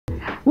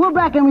We're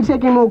back and we're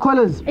taking more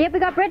callers. Yep, we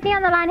got Brittany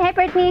on the line. Hey,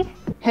 Brittany.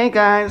 Hey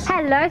guys.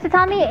 Hello. So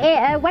tell me,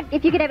 what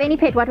if you could have any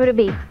pet, what would it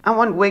be? I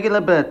want wiggle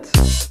a bit.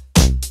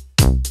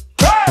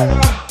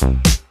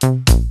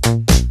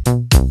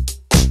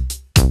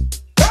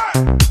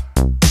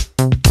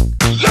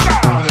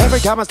 Every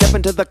time I step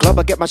into the club,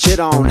 I get my shit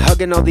on.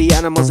 Hugging all the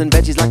animals and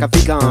veggies like a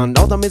vegan.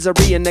 All the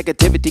misery and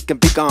negativity can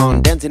be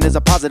gone. Dancing is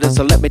a positive,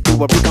 so let me do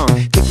a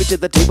recon. Take me to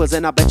the tables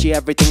and I'll bet you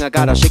everything I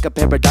got. I'll shake a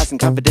paradise and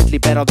confidently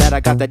bet all that I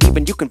got. That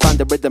even you can find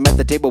the rhythm at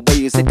the table where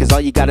you sit. Cause all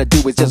you gotta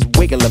do is just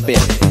wiggle a bit.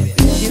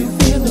 If you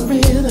feel the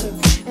rhythm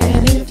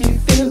and if you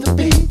feel the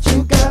beat,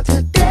 you got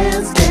to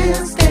dance,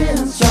 dance,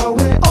 dance. Show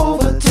it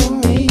over to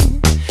me.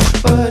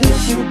 But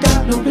if you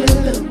got no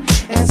rhythm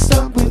and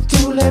stuck with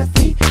two left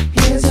feet,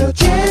 here's your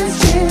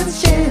chance,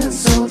 chance, chance.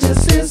 So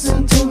just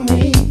listen to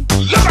me.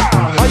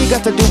 All you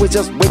got to do is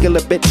just wiggle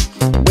a bit,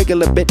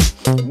 wiggle a bit,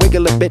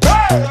 wiggle a bit.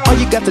 All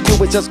you got to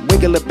do is just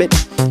wiggle a bit,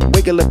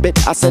 wiggle a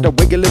bit. I said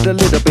wiggle it a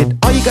little bit.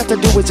 All you got to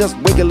do is just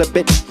wiggle a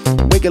bit,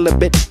 wiggle a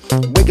bit,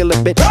 wiggle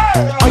a bit.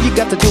 All you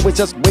got to do is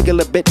just wiggle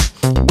a bit,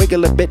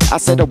 wiggle a bit. I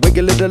said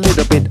wiggle it a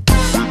little bit.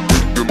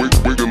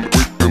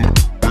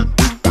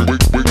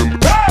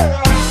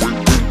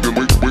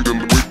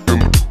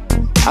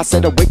 I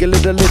said wiggle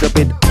it a little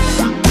bit.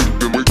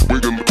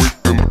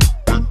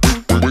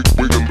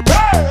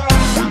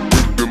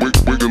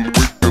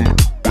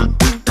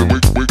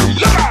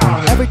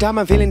 Every time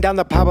I'm feeling down,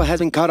 the power has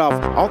been cut off.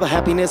 All the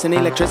happiness and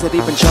electricity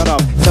been shut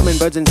off. Summon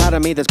birds inside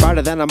of me that's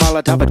brighter than a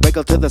Molotov. It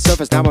wiggled to the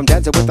surface, now I'm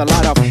dancing with the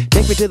light off.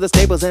 Take me to the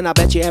stables and I'll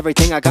bet you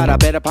everything I got. I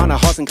bet upon a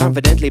horse and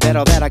confidently bet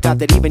all that I got.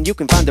 That even you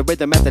can find the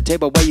rhythm at the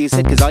table where you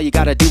sit. Cause all you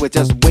gotta do is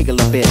just wiggle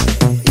a bit.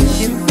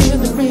 If you feel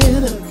the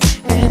rhythm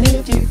and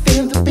if you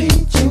feel the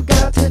beat, you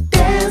got to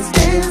dance,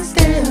 dance,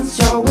 dance.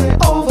 Show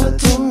it over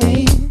to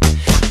me.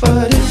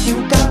 But if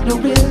you got no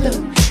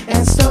rhythm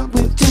and stuck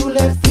with two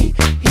left feet,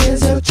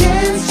 here's your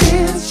chance,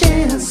 chance,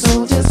 chance.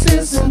 So just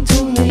listen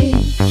to me.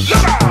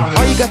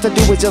 All you got to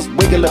do is just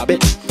wiggle a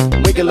bit,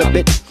 wiggle a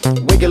bit,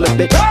 wiggle a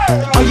bit.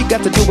 All you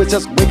got to do is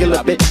just wiggle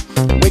a bit,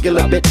 wiggle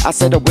a bit. I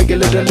said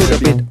wiggle it a little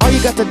bit. All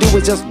you got to do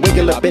is just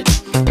wiggle a bit,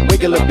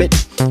 wiggle a bit,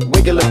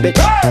 wiggle a bit.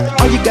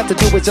 All you got to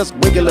do is just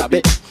wiggle a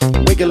bit,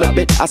 wiggle a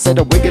bit. I said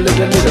wiggle it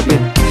a little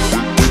bit.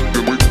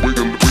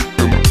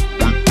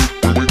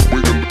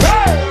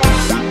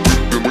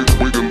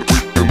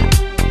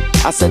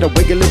 I said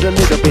wiggle it a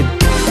little bit.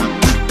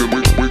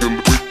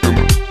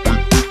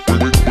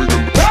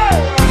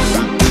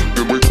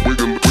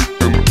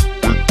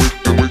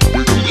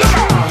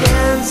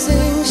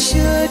 Dancing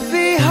should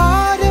be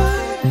harder,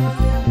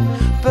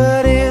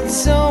 but it's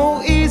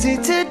so easy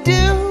to do.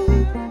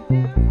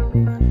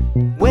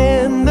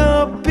 When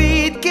the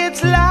beat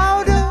gets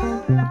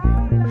louder,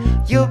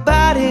 your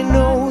body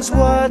knows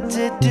what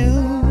to do.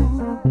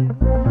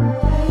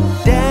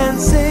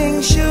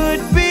 Dancing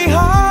should be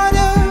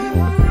harder,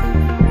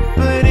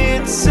 but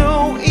it's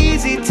so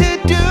easy to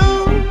do.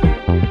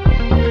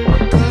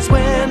 Cause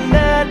when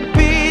that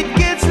beat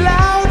gets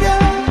louder,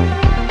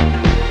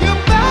 your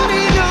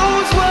body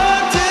knows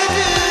what to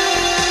do.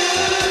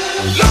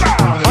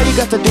 All you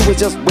got to do is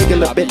just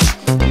wiggle a bit,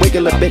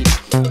 wiggle a bit,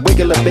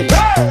 wiggle a bit.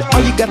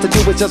 All you got to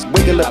do is just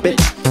wiggle a bit,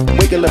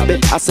 wiggle a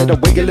bit. I said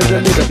wiggle it a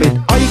little bit.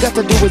 All you got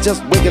to do is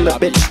just wiggle a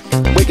bit,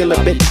 wiggle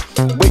a bit,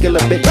 wiggle a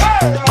bit.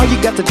 All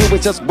you got to do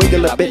is just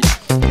wiggle a bit,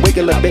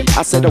 wiggle a bit.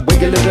 I said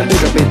wiggle it a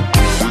little bit.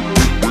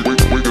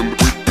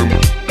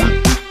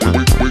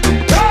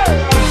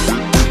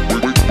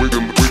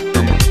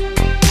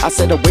 I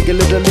said wiggle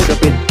it a little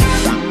bit.